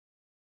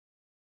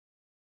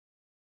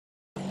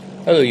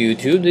Hello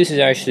YouTube, this is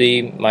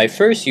actually my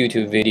first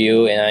YouTube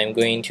video and I'm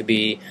going to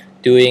be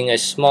doing a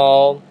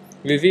small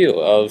review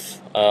of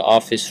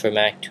Office for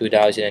Mac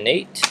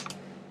 2008.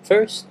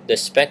 First, the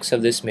specs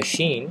of this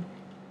machine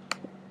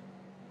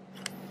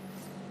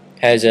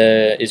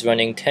is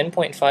running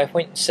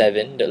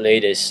 10.5.7, the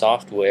latest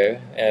software,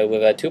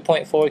 with a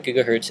 2.4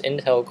 GHz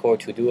Intel Core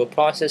 2 Duo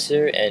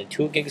processor and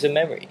 2 gigs of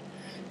memory.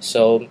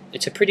 So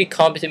it's a pretty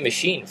competent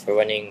machine for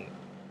running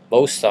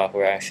most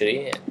software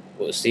actually.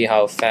 We'll see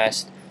how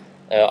fast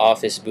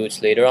Office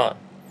boots later on.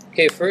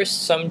 Okay,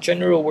 first some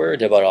general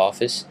words about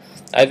Office.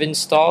 I've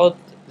installed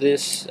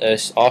this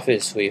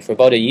Office suite for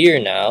about a year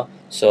now,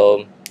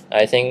 so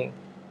I think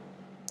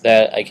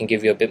that I can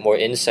give you a bit more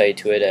insight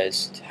to it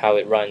as to how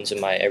it runs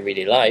in my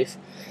everyday life.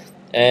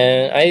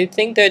 And I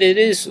think that it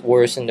is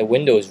worse than the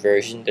Windows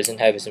version. It doesn't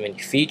have as many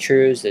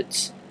features,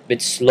 it's a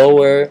bit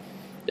slower,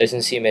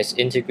 doesn't seem as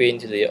integrated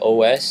into the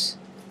OS,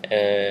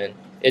 and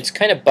it's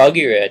kind of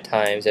buggier at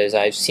times as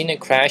I've seen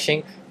it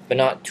crashing, but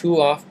not too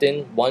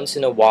often, once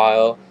in a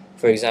while.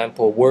 For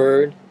example,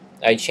 Word,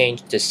 I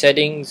changed the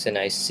settings and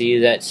I see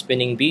that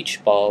spinning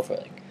beach ball for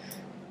like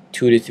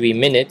 2 to 3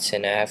 minutes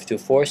and I have to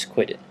force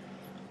quit it.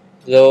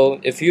 Though,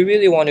 if you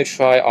really want to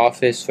try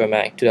Office for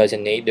Mac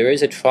 2008, there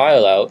is a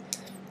trial out,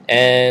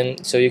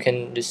 and so you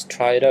can just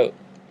try it out.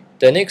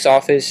 The next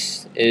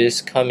Office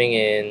is coming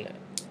in,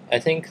 I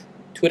think,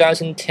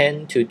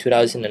 2010 to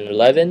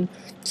 2011,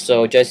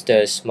 so just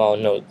a small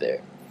note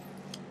there.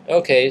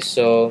 Okay,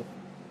 so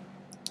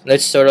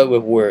let's start out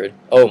with Word.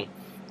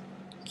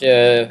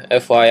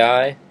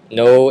 FYI,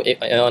 no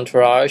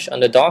Entourage on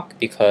the dock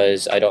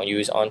because I don't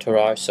use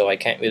Entourage, so I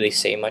can't really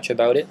say much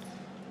about it.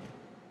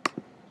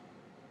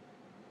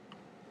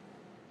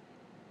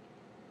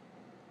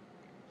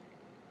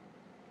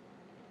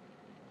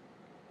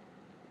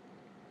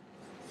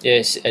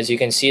 Yes, as you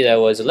can see, that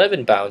was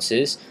 11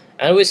 bounces.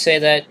 I would say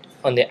that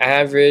on the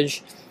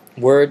average,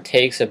 Word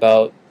takes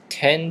about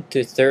 10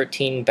 to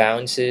 13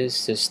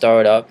 bounces to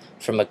start up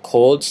from a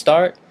cold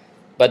start,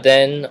 but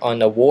then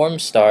on a warm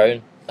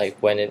start, like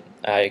when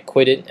I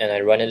quit it and I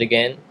run it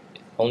again,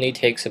 it only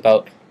takes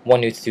about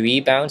 1 to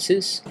 3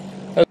 bounces.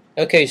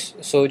 Okay,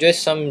 so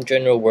just some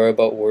general word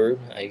about Word,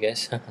 I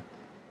guess.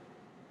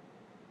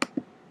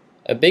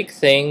 A big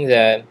thing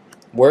that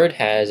Word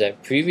has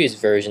that previous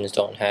versions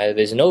don't have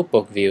is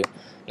notebook view.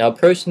 Now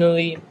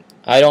personally,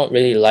 I don't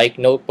really like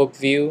notebook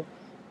view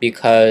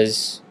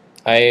because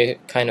I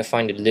kind of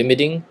find it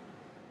limiting,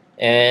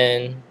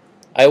 and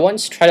I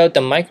once tried out the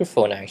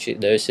microphone actually.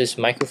 There's this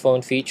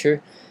microphone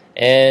feature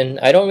and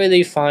I don't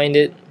really find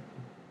it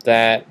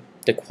that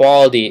the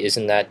quality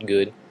isn't that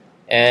good.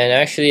 And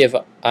actually, if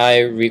I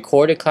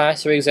record a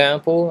class, for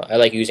example, I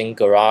like using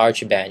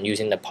GarageBand,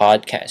 using the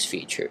podcast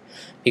feature,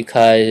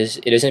 because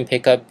it doesn't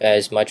pick up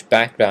as much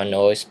background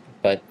noise,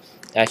 but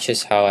that's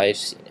just how I've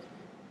seen it.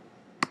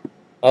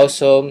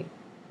 Also,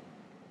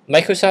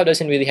 Microsoft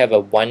doesn't really have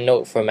a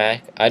OneNote for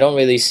Mac. I don't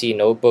really see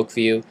Notebook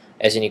View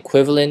as an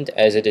equivalent,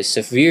 as it is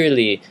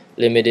severely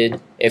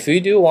limited. If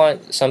you do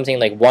want something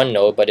like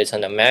OneNote but it's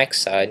on the Mac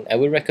side, I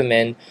would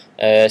recommend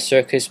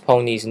Circus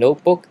Pony's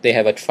Notebook. They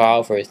have a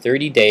trial for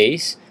 30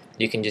 days.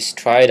 You can just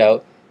try it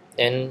out,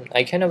 and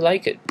I kind of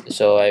like it,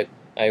 so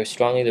I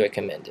strongly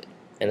recommend it.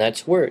 And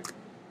that's Word.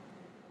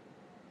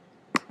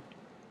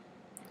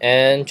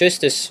 And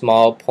just a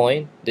small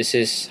point, this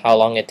is how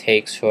long it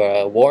takes for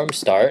a warm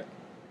start.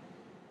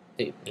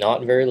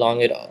 Not very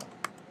long at all.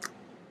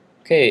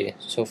 Okay,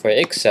 so for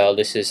Excel,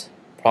 this is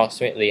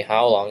approximately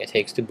how long it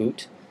takes to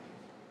boot.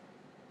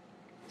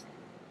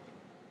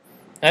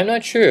 I'm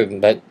not sure,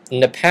 but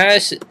in the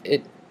past,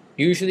 it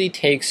usually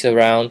takes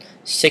around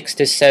 6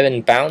 to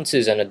 7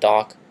 bounces on a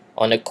dock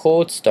on a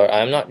cold start.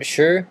 I'm not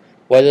sure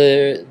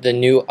whether the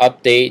new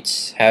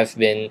updates have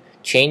been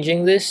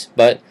changing this,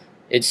 but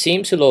it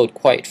seems to load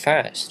quite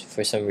fast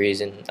for some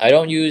reason. I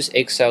don't use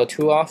Excel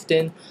too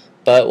often,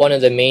 but one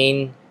of the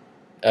main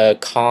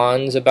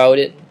cons about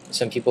it,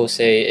 some people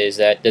say, is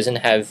that it doesn't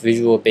have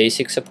Visual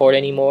Basic support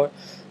anymore.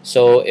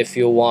 So if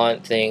you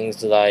want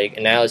things like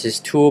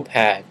Analysis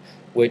Toolpath,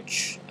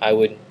 which I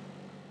would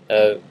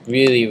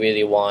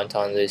really want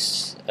on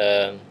this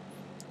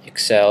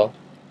Excel,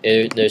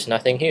 there's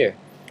nothing here.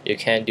 You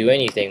can't do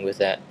anything with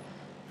that.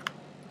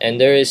 And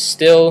there is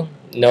still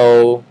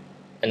no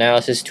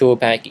Analysis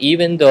Toolpath,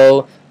 even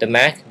though the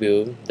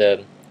MacBook,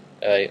 the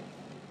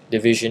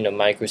division of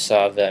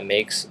Microsoft that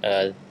makes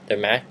their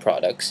Mac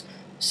products,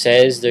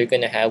 says they're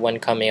going to have one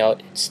coming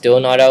out. It's still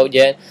not out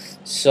yet,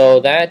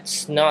 so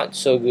that's not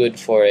so good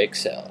for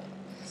Excel.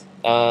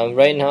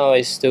 Right now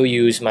I still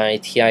use my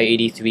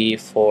TI-83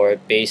 for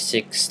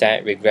basic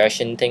stat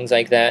regression, things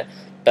like that,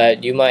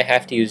 but you might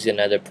have to use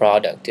another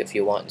product if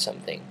you want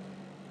something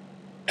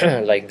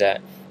like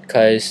that,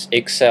 because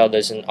Excel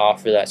doesn't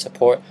offer that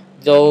support,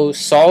 though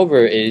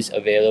Solver is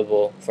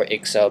available for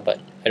Excel,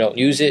 but I don't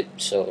use it,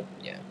 so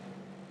yeah.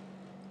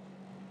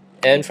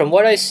 And from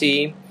what I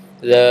see,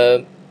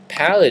 the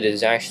palette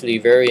is actually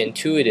very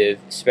intuitive,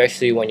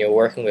 especially when you're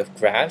working with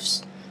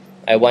graphs.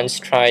 I once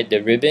tried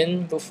the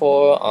ribbon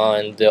before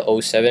on the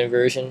 '07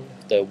 version,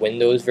 the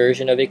Windows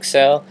version of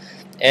Excel,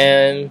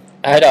 and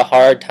I had a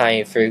hard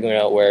time figuring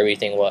out where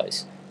everything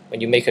was.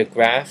 When you make a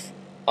graph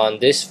on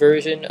this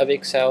version of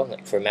Excel,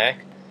 like for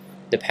Mac,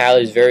 the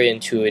palette is very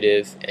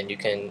intuitive and you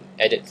can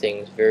edit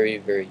things very,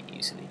 very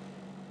easily.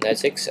 And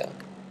that's Excel.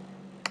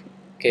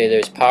 Okay,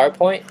 there's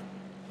PowerPoint.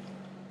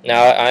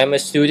 Now I'm a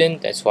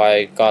student, that's why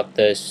I got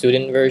the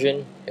student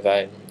version. If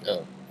I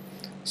know.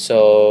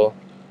 So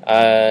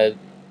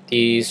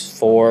these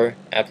four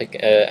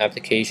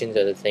applications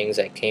are the things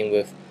that came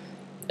with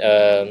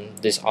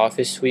this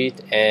Office suite,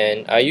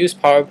 and I use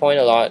PowerPoint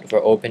a lot for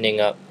opening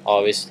up,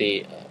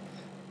 obviously,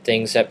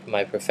 things that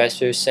my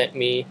professors sent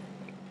me,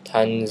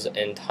 tons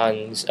and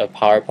tons of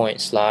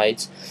PowerPoint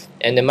slides,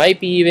 and it might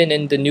be even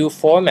in the new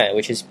format,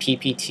 which is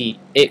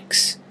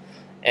PPTX.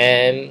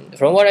 And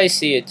from what I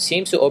see, it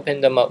seems to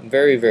open them up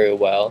very, very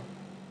well.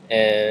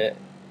 And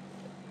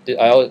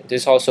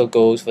this also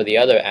goes for the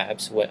other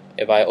apps.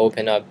 If I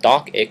open up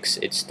DocX,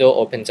 it still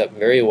opens up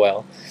very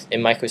well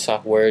in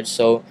Microsoft Word.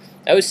 So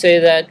I would say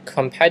that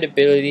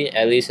compatibility,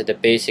 at least at the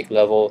basic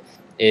level,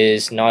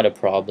 is not a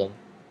problem.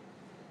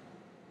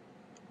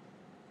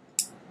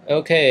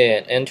 Okay,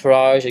 and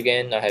Entourage,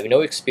 again, I have no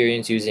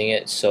experience using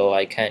it, so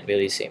I can't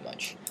really say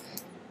much.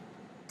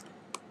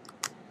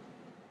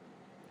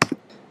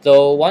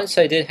 Though once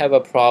I did have a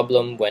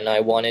problem when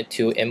I wanted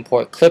to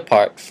import clip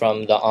art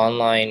from the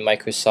online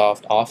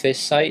Microsoft Office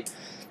site.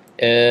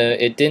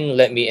 It didn't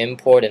let me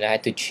import and I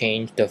had to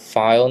change the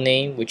file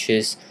name, which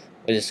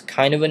was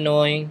kind of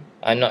annoying.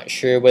 I'm not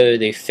sure whether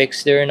they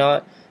fixed it or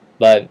not,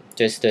 but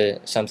just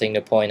something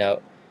to point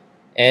out.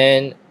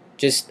 And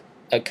just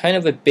a kind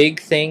of a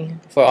big thing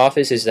for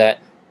Office is that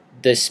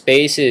the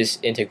spaces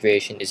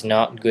integration is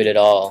not good at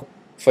all.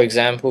 For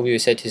example, we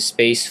set to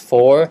space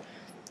 4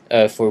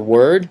 for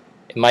Word,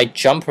 it might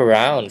jump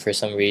around for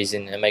some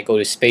reason. It might go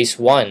to space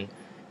 1,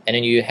 and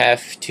then you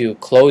have to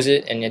close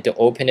it and you have to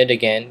open it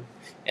again,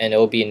 and it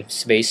will be in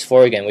space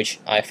 4 again, which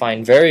I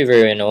find very,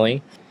 very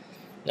annoying.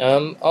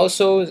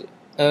 Also,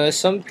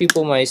 some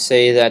people might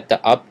say that the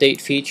update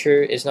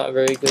feature is not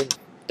very good.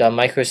 The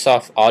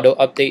Microsoft Auto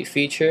Update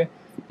feature.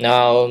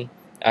 Now,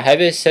 I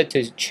have it set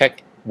to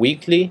check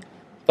weekly,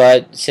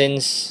 but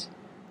since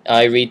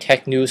I read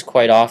tech news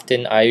quite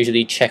often, I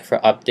usually check for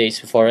updates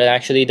before it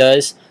actually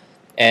does,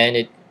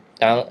 and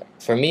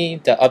for me,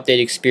 the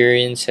update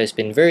experience has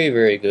been very,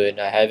 very good.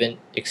 I haven't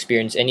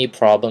experienced any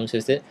problems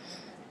with it.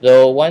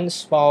 Though one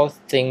small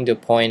thing to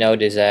point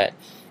out is that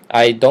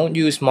I don't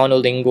use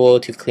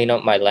monolingual to clean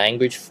up my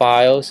language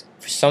files.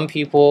 For some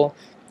people,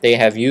 they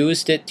have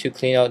used it to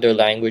clean out their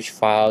language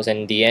files,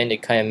 and in the end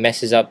it kind of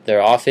messes up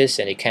their Office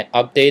and they can't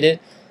update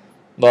it.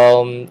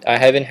 Well, I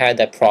haven't had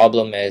that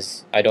problem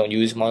as I don't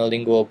use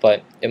monolingual,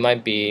 but it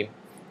might be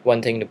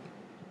one thing to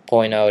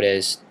point out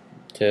is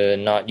to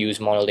not use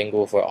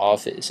monolingual for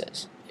Office,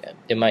 as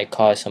it might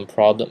cause some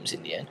problems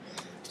in the end.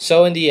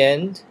 So in the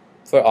end,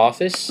 for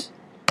Office,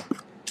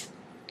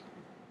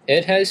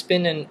 it has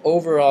been an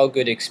overall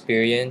good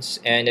experience,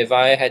 and if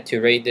I had to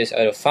rate this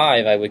out of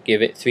 5, I would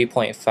give it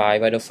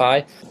 3.5 out of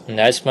 5. And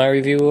that's my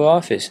review of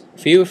Office.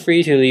 Feel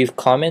free to leave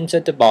comments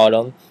at the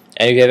bottom,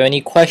 and if you have any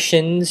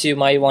questions you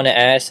might want to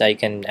ask, I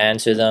can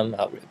answer them.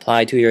 I'll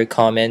reply to your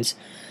comments.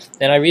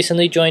 And I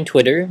recently joined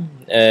Twitter.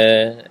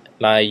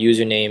 My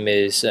username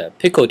is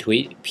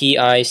PicoTweet,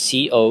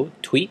 P-I-C-O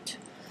tweet.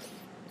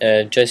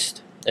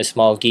 Just a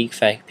small geek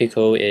fact,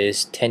 Pico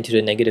is 10 to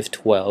the negative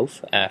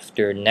 12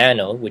 after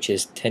Nano, which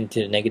is 10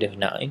 to the negative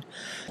 9.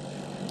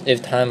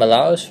 If time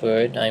allows for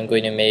it, I'm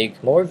going to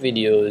make more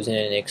videos in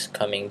the next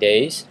coming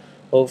days,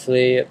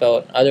 hopefully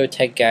about other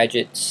tech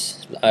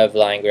gadgets I've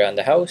lying around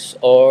the house,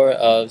 or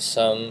of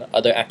some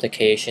other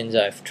applications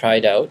I've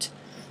tried out.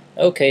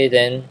 Okay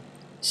then,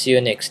 see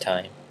you next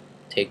time.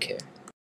 Take care.